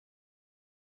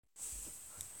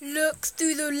Look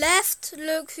through the left,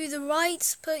 look through the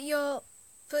right, put your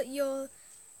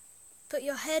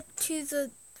head to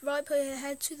the right, put your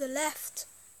head to the left.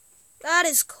 That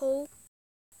is cool.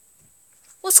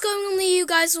 What's going on with you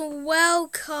guys?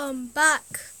 Welcome back.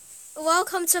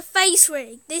 Welcome to Face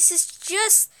Rig. This is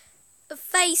just a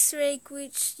face rig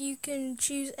which you can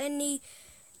choose any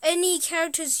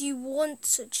characters you want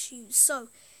to choose. So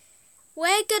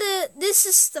this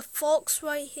is the fox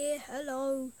right here.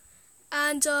 Hello.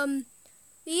 And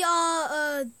we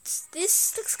are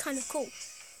this looks kind of cool.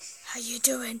 How you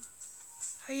doing?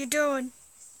 How you doing?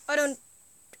 How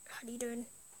you doing?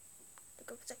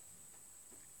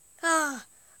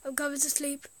 I'm going to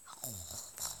sleep.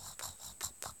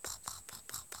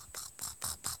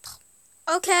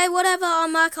 Okay, whatever,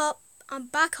 I'm back up.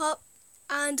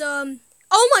 And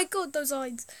oh my god, those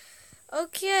eyes.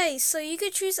 Okay, so you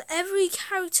can choose every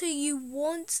character you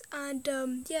want, and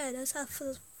yeah, let's have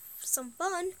some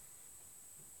fun.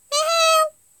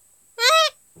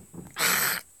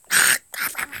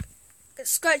 I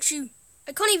scratch you.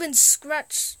 I can't even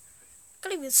scratch.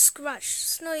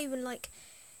 It's not even like.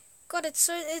 God, it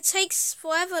takes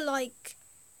forever. Like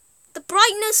the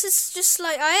brightness is just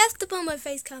like I have to put my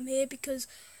face cam here because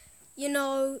you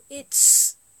know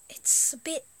it's a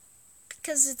bit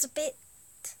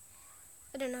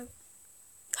I don't know.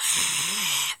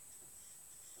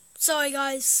 Sorry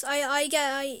guys,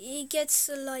 it gets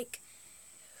like,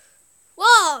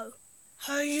 whoa,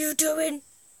 how are you doing?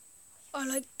 I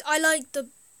like the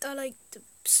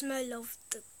smell of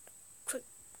the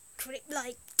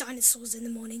like dinosaurs in the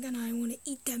morning, and I want to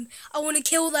eat them. I want to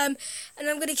kill them, and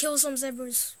I'm gonna kill some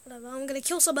zebras. Whatever. I'm gonna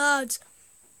kill some birds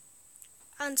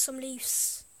and some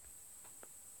leaves.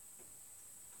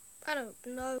 I don't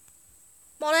know.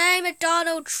 My name is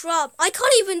Donald Trump. I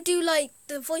can't even do like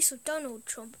the voice of Donald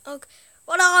Trump. Okay.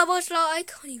 I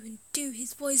can't even do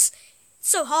his voice. It's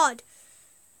so hard.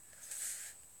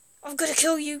 I'm gonna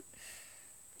kill you.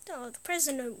 No, the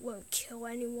president won't kill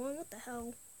anyone. What the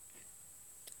hell?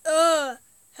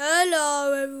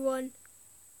 Hello everyone.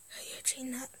 Are you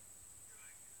eating that?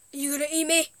 Are you gonna eat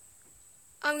me?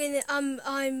 I'm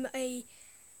a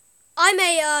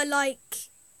like.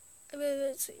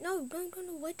 No,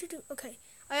 what to do? Okay,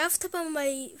 I have to put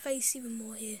my face even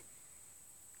more here.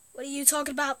 What are you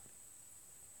talking about?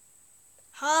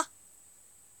 Huh?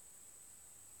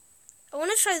 I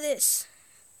want to try this.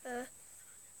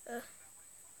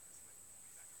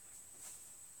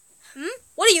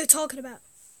 What are you talking about?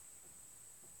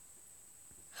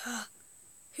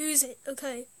 Who's it?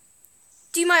 Okay.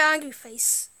 Do my angry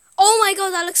face. Oh my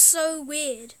god, that looks so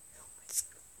weird.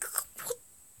 What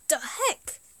the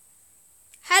heck?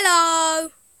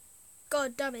 Hello.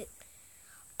 God damn it.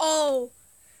 Oh.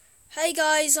 Hey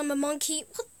guys, I'm a monkey.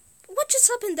 What just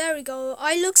happened? There we go.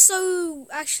 I look so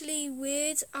actually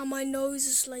weird, and my nose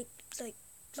is like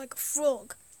a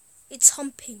frog. It's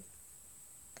humping.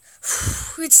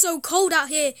 It's so cold out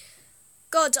here.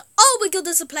 God. Oh my god,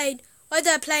 there's a plane. Why are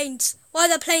there planes? Why are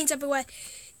there planes everywhere?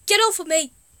 Get off of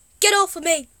me! Get off of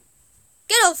me!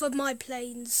 Get off of my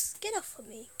planes! Get off of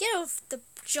me! Get off the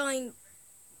giant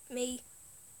me!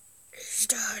 Is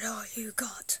that all you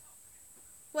got?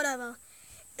 Whatever.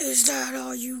 Is that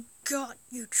all you got,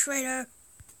 you traitor?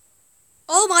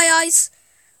 Oh my eyes!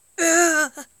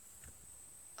 Ugh.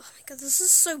 Oh my god, this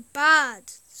is so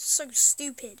bad. So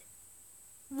stupid.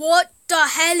 What the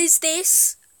hell is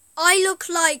this? I look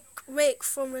like Rick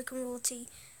from Rick and Morty.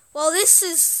 Well, this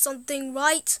is something,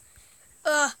 right?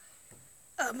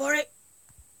 Morty,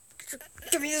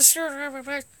 give me this. I don't want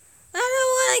to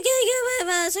get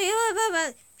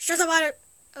you. Shut up about it.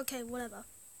 Okay, whatever.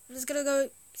 I'm just gonna go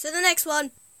to the next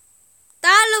one.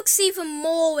 That looks even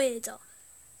more weirder.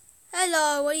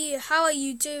 Hello, how are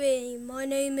you doing? My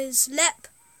name is Lep.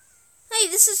 Hey,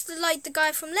 this is the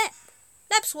guy from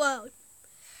Lep's World.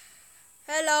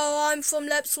 Hello, I'm from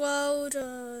Lep's World.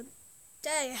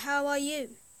 Hey, how are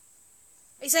you?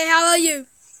 I say, how are you?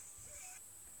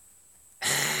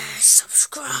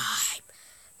 Subscribe.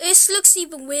 This looks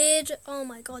even weird. Oh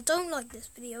my god, don't like this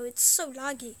video. It's so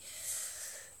laggy.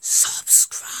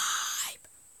 Subscribe.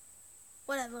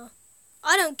 Whatever.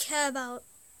 I don't care about.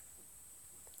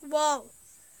 Whoa.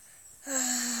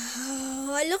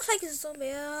 I look like a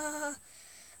zombie.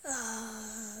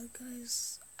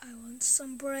 Guys, I want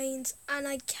some brains, and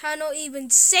I cannot even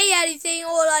say anything.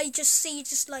 All I just see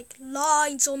just like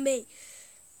lines on me.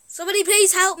 Somebody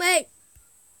please help me.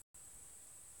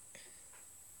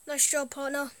 Nice job,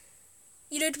 partner.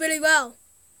 You did really well.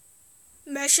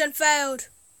 Mission failed.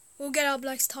 We'll get up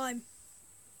next time.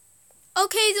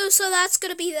 Okay, though, so that's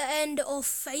gonna be the end of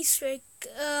Face Rig.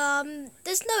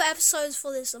 there's no episodes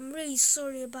for this. I'm really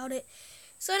sorry about it.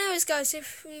 So anyways guys,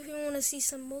 if you want to see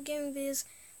some more gaming videos,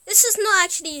 this is not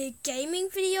actually a gaming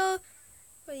video,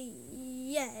 but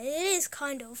yeah, it is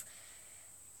kind of.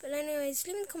 But anyways,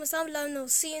 leave in the comments down below and I'll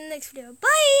see you in the next video.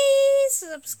 Bye!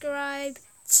 Subscribe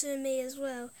to me as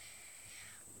well.